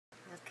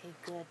Okay,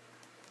 good.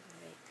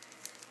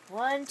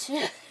 Alright. 1,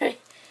 2, 3.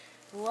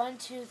 1,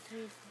 2, 3,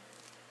 4,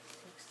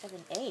 6,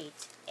 7, 8.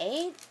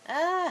 8?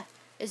 Ah!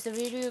 Is the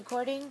video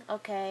recording?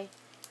 Okay.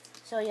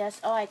 So,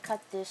 yes. Oh, I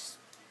cut this.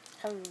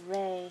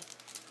 Hooray.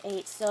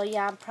 8. So,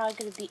 yeah, I'm probably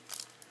going to be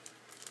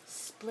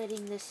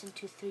splitting this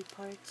into 3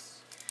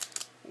 parts.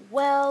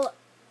 Well,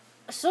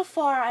 so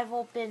far I've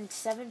opened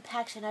 7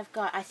 packs and I've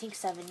got, I think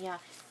 7, yeah.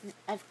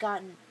 I've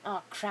gotten,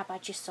 oh crap, I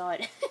just saw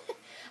it.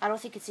 I don't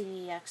think it's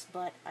an EX,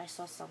 but I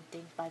saw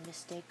something by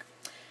mistake.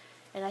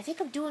 And I think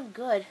I'm doing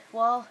good.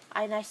 Well,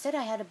 and I said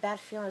I had a bad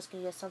feeling I was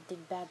going to get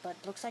something bad, but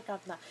looks like I'm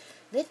not.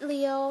 Lit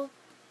Leo,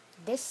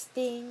 this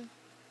thing,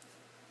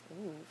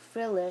 ooh,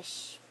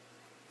 Frillish,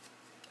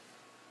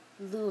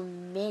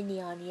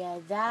 Luminion, yeah,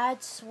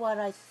 that's what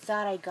I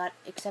thought I got,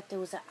 except it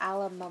was an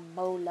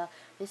Alamamola.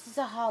 This is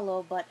a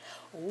hollow, but,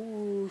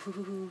 ooh,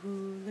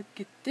 look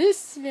at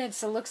this, man.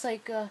 So it looks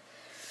like,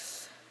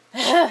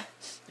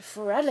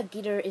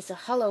 Feraligatr is a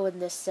hollow in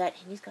this set,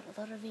 and he's got a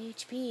lot of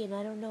HP, and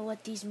I don't know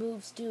what these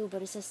moves do,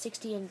 but it says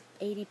 60 and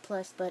 80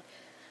 plus, but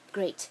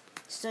great.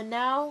 So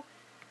now,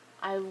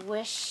 I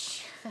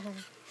wish,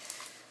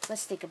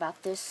 let's think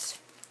about this.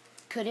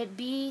 Could it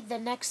be the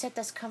next set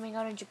that's coming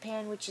out in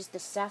Japan, which is the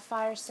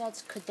Sapphire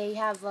sets? Could they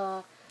have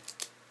a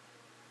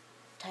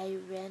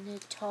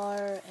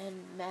Tyranitar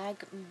and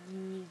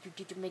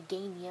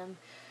Meganium?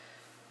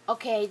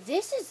 Okay,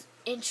 this is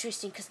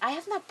interesting because I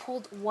have not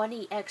pulled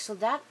 1EX, so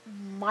that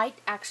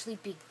might actually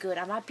be good.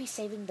 I might be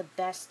saving the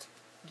best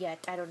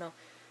yet. I don't know.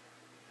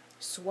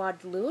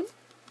 Swadloon.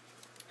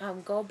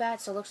 Golbat.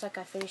 So it looks like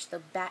I finished the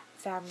Bat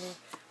family.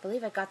 I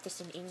believe I got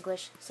this in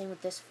English. Same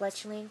with this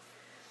Fletchling.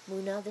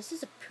 Muna. This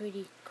is a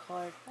pretty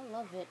card. I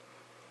love it.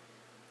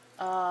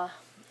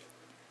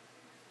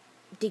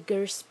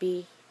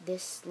 Diggersby.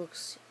 This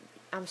looks...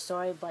 I'm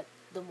sorry, but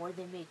the more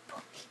they make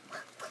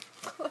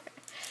Pokemon.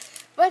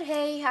 But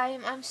hey,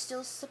 I'm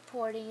still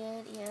supporting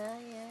it. Yeah.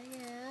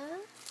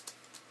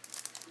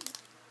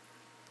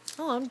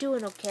 Oh, I'm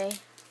doing okay.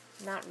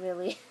 Not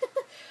really.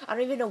 I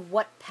don't even know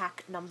what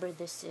pack number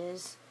this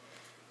is.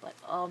 But,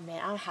 oh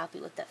man, I'm happy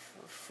with that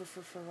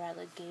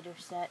Feraligatr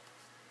set.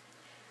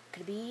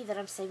 Could it be that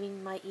I'm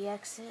saving my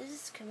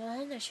EXs? Come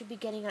on, I should be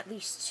getting at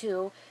least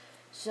 2.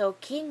 So,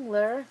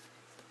 Kingler,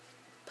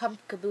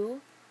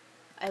 Pumpkaboo,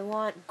 I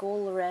want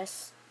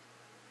Golores,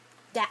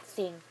 that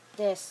thing,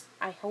 this.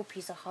 I hope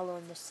he's a hollow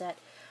in this set.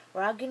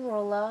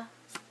 Roggenrola,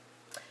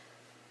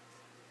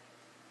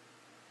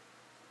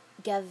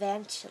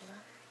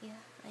 Gavantula. Yeah,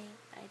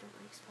 I don't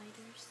like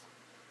spiders.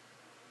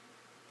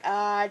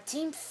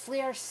 Team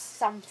Flare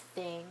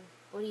something.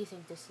 What do you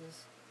think this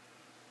is?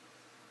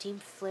 Team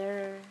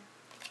Flare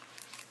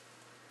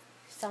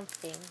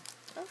something.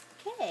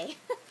 Okay.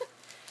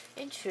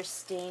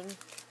 Interesting.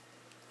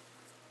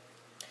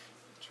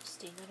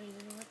 I don't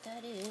even know what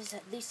that is.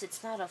 At least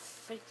it's not a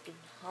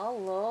freaking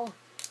hollow.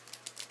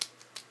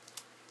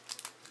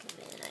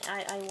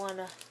 Man, I want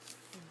a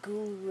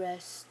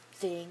Gures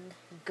thing.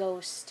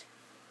 Ghost.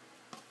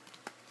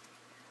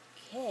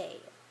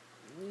 Okay.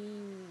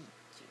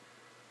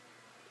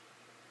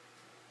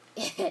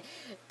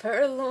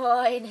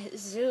 Purloin,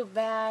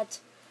 Zubat,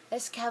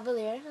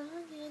 Escavalier.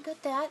 Oh, yeah, I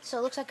got that. So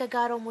it looks like I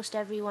got almost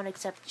everyone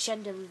except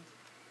Chendel,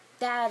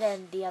 that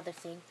and the other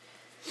thing.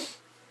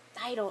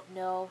 I don't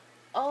know.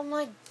 Oh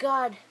my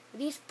god,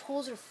 these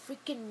pulls are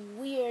freaking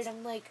weird.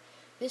 I'm like,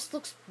 this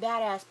looks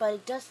badass, but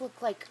it does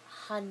look like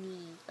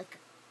honey, like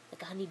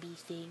a honeybee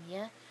thing,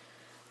 yeah?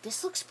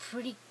 This looks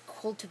pretty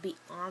cool, to be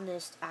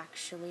honest,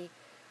 actually.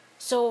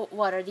 So,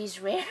 what, are these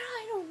rare?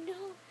 I don't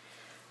know.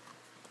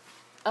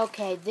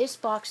 Okay, this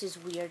box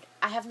is weird.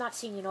 I have not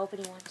seen an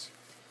opening once.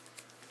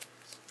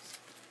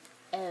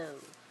 Oh,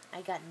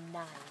 I got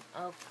 9.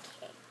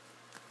 Okay.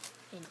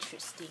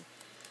 Interesting.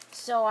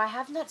 So, I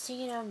have not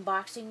seen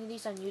unboxing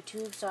these on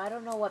YouTube, so I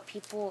don't know what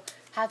people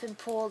have been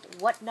pulled,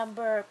 what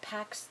number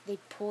packs they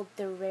pulled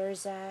their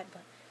rares at,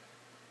 but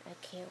I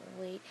can't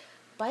wait.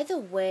 By the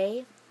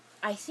way,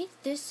 I think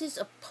this is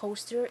a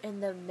poster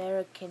in the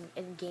American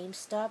in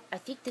GameStop. I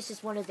think this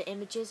is one of the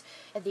images,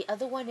 and the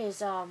other one is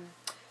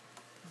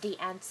the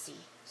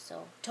Antsy.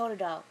 So,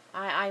 Totodile.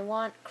 I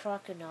want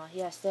Croconaw.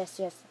 Yes.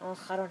 Oh,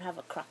 I don't have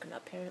a Croconaw,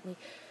 apparently.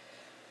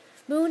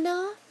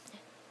 Muna?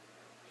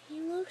 He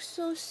looks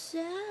so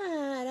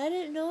sad. I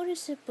didn't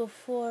notice it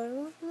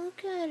before.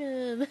 Look at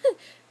him.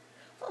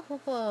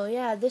 Oh,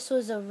 yeah, this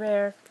was a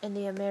rare in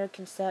the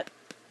American set.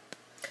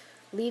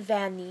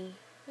 Leavanny.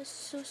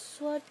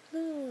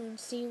 Swatloon.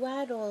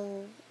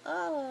 Seawaddle.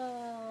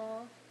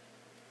 Oh.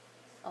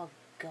 Oh,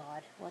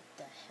 God. What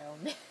the hell,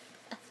 man?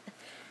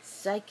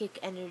 Psychic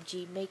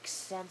Energy makes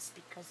sense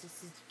because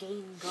this is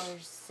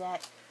Gengar's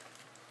set.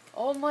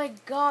 Oh my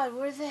god,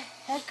 where the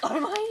heck are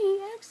my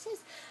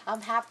EXs?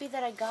 I'm happy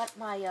that I got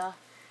my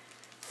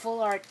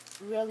full art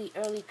really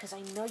early because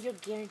I know you're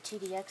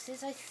guaranteed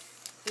EXs, I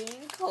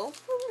think,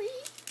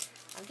 hopefully.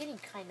 I'm getting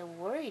kind of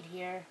worried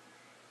here.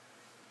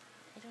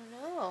 I don't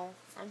know.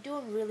 I'm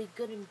doing really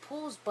good in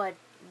pulls, but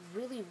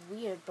really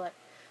weird. But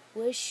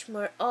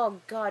Wishmer,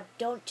 oh god,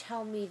 don't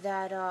tell me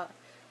that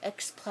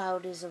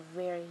X-Cloud is a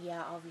rare.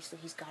 Yeah, obviously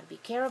he's got to be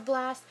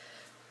Carablast.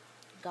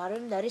 Got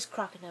him. That is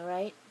Crocodile,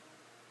 right?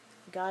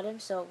 Got him.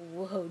 So,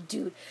 whoa,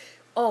 dude.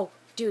 Oh,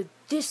 dude,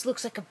 this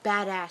looks like a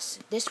badass.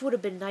 This would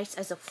have been nice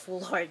as a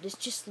full art. This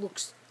just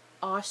looks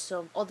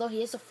awesome. Although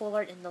he is a full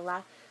art in the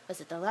last,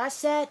 was it the last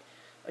set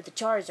or the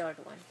Charizard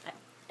one?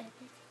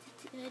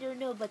 I don't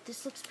know, but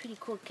this looks pretty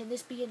cool. Can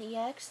this be an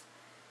EX?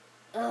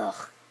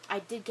 Ugh, I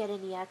did get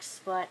an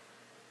EX, but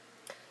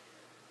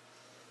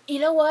you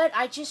know what?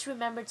 I just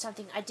remembered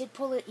something. I did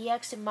pull an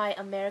EX in my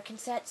American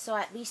set, so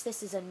at least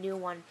this is a new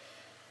one.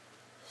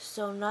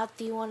 So not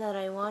the one that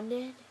I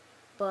wanted,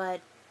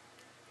 but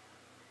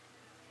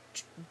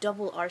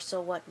double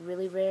Arso, what,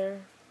 really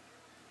rare?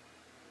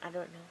 I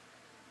don't know.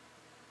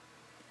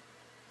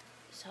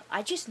 So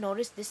I just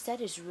noticed this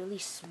set is really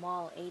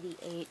small,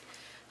 88.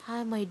 How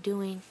am I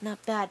doing?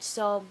 Not bad.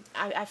 So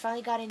I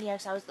finally got an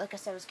EX. I was, like I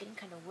said, I was getting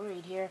kind of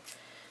worried here.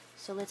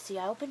 So let's see.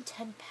 I opened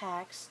 10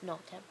 packs. No,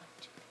 10, 1,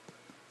 2,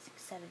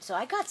 6, 7. So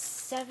I got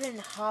 7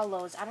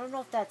 hollows. I don't know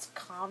if that's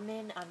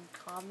common,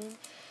 uncommon.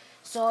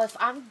 So if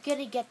I'm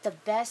gonna get the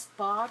best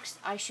box,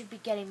 I should be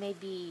getting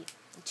maybe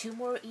 2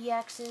 more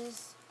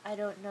EXs. I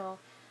don't know.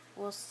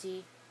 We'll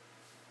see.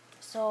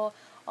 So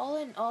all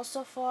in all,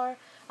 so far,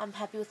 I'm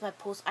happy with my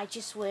pulls. I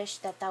just wish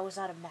that was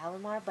not a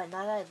Malamar, but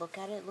now that I look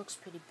at it, it looks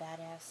pretty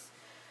badass.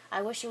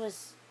 I wish it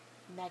was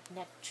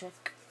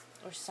Magnetric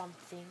or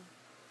something.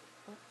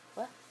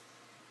 What?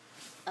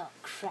 Oh,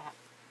 crap.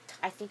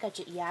 I think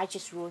I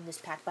just ruined this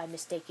pack by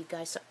mistake, you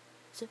guys.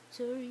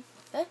 Sorry.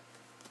 Huh?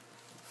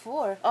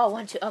 4? Oh,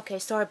 1, 2. Okay,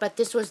 sorry, but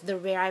this was the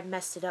rare. I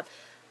messed it up.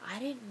 I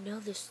didn't know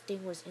this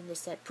thing was in this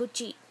set.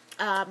 Poochie,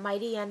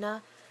 Mighty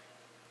Anna,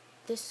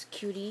 this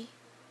cutie,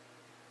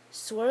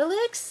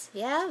 Swirlix?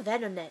 Yeah,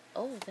 Venonet.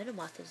 Oh,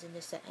 Venomoth is in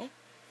this set, eh?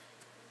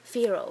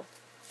 Fearow.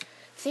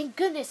 Thank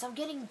goodness, I'm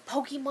getting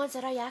Pokemons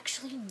that I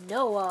actually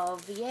know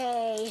of.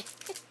 Yay!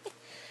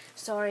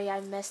 Sorry, I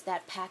messed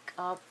that pack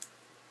up.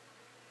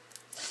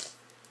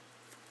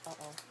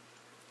 Uh-oh.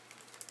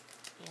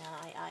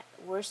 Yeah,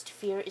 worst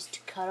fear is to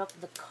cut up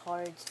the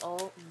cards.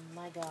 Oh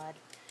my god.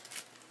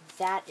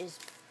 That is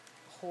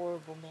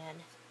horrible,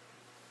 man.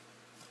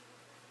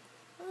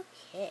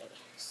 Okay,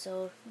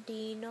 so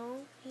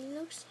Dino, he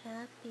looks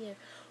happier.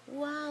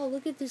 Wow,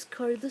 look at this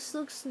card. This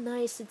looks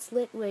nice. It's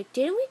Litwick.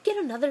 Didn't we get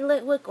another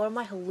Litwick, or am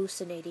I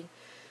hallucinating?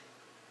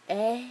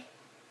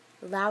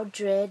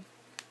 Loudred,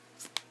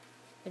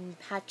 and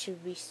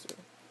Pachirisu.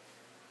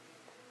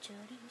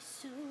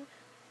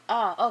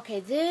 Oh, okay,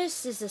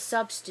 this is a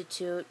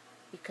substitute,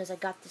 because I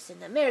got this in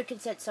the American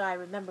set, so I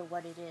remember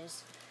what it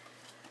is.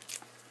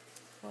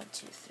 1,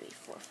 2, 3,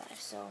 4, 5.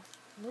 So,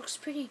 looks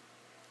pretty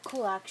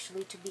cool,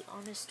 actually, to be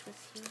honest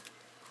with you.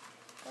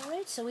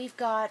 Alright, so we've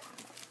got,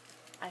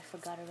 I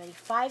forgot already,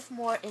 5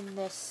 more in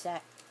this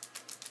set.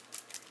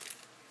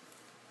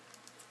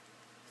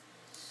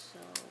 So,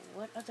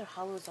 what other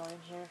hollows are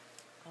in here?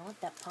 I want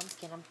that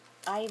pumpkin.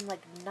 I'm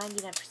like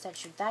 99%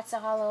 sure that's a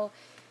hollow,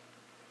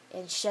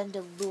 and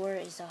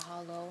Chandelure is a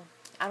hollow.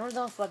 I don't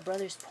know if my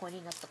brother's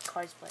pointing at the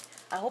cards, but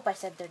I hope I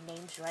said their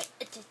names right.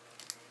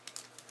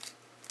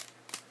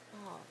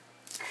 Oh,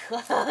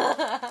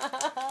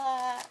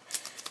 God.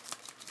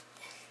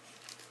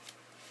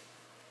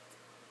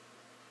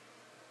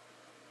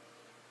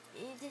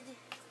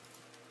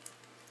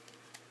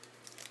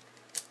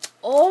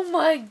 Oh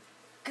my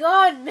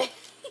god, man.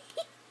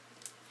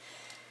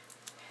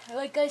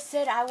 Like I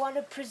said, I want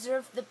to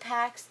preserve the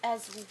packs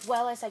as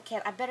well as I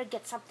can. I better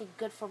get something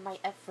good for my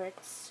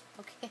efforts.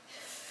 Okay.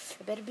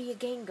 I better be a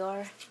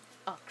Gengar.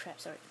 Oh,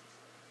 crap, sorry.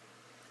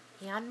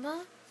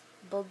 Yanma?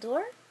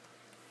 Bulldor?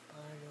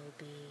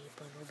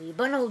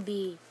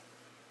 Bunnelby.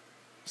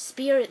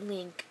 Spirit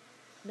Link.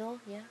 No?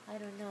 Yeah, I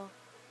don't know.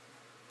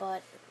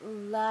 But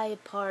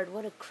Liepard,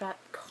 what a crap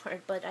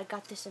card. But I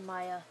got this in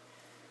my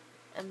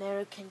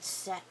American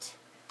set.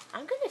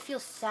 I'm gonna feel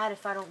sad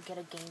if I don't get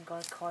a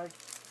Gengar card.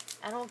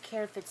 I don't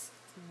care if it's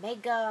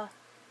Mega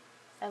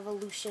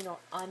Evolution or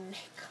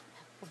Unmega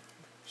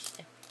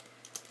Evolution.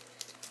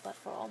 But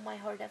for all my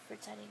hard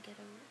efforts, I didn't get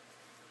a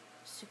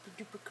super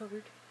duper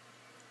card.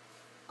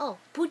 Oh,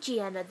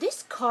 Poochyena.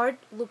 This card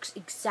looks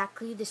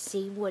exactly the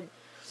same when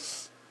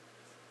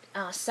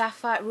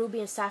Sapphire, Ruby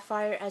and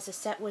Sapphire as a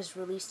set was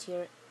released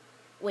here.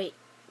 Wait,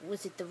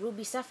 was it the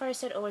Ruby Sapphire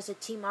set or was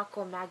it Team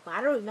Aqua Magma?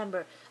 I don't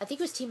remember. I think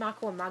it was Team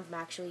Aqua Magma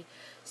actually.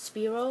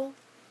 Spearow,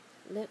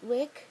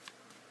 Litwick,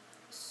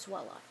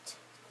 Swellout.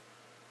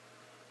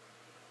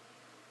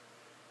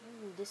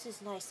 Ooh, this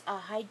is nice.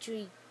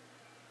 Hydrogen.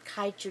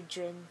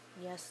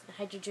 Yes,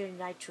 Hydrogen,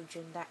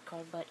 Nitrogen, that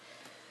card, but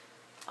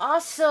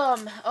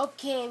awesome.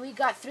 Okay, we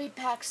got 3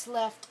 packs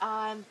left.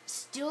 I'm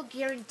still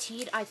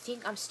guaranteed. I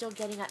think I'm still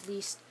getting at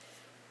least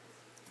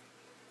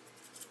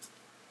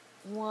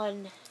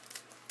 1.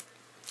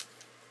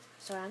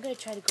 Sorry, I'm going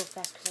to try to go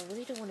fast because I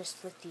really don't want to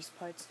split these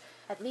parts.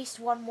 At least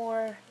 1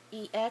 more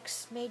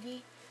EX,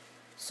 maybe.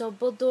 So,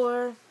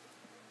 Bulldor.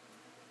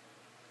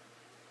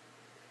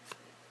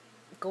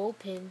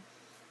 Gulpin.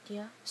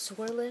 Yeah.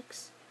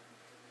 Swirlix.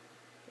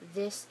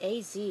 This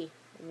AZ.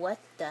 What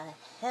the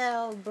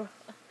hell, bro?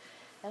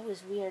 That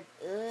was weird.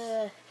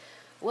 Ugh.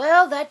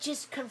 Well, that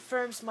just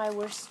confirms my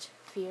worst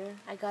fear.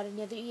 I got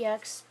another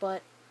EX,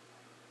 but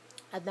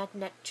a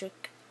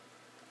magnetic.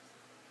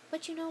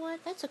 But you know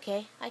what? That's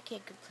okay. I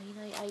can't complain.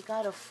 I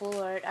got a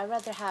full art. I'd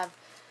rather have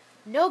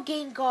no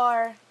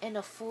Gengar and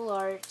a full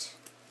art.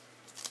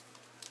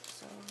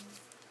 So,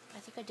 I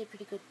think I did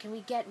pretty good. Can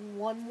we get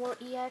one more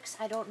EX?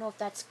 I don't know if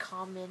that's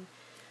common.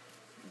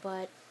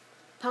 But,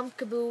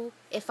 Pumpkaboo.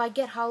 If I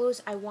get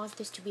hollows, I want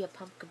this to be a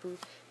Pumpkaboo.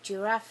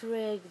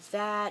 Girafarig,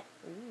 that.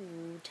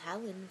 Ooh,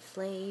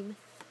 Talonflame.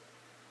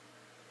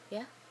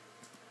 Yeah?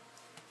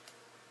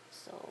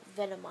 So,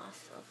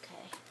 Venomoth.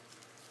 Okay.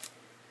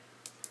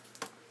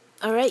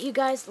 Alright, you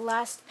guys,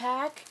 last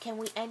pack. Can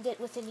we end it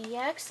with an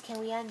EX?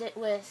 Can we end it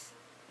with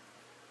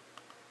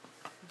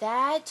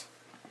that?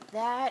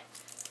 That?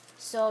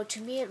 So, to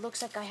me, it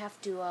looks like I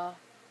have to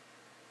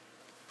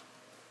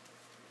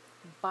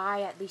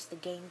buy at least the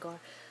Gengar.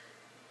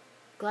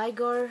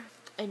 Gligar,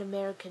 an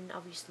American,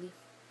 obviously.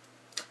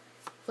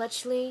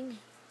 Fletchling,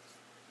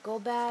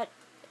 Golbat,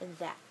 and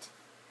that.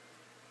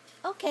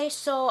 Okay,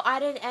 so I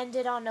didn't end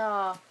it on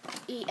a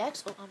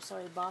EX. Oh, I'm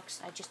sorry,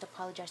 box. I just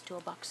apologized to a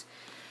box.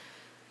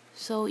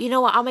 So, you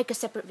know what, I'll make a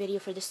separate video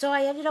for this. So,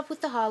 I ended up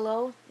with the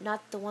hollow.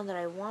 Not the one that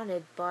I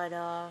wanted, but,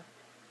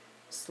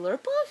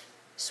 Slurpuff?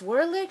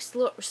 Swirlig?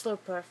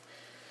 Slurpuff.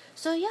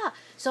 So, yeah.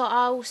 So,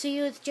 I'll see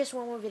you with just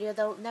one more video.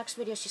 The next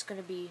video is just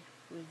going to be,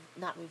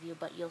 not review,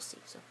 but you'll see.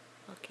 So,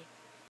 okay.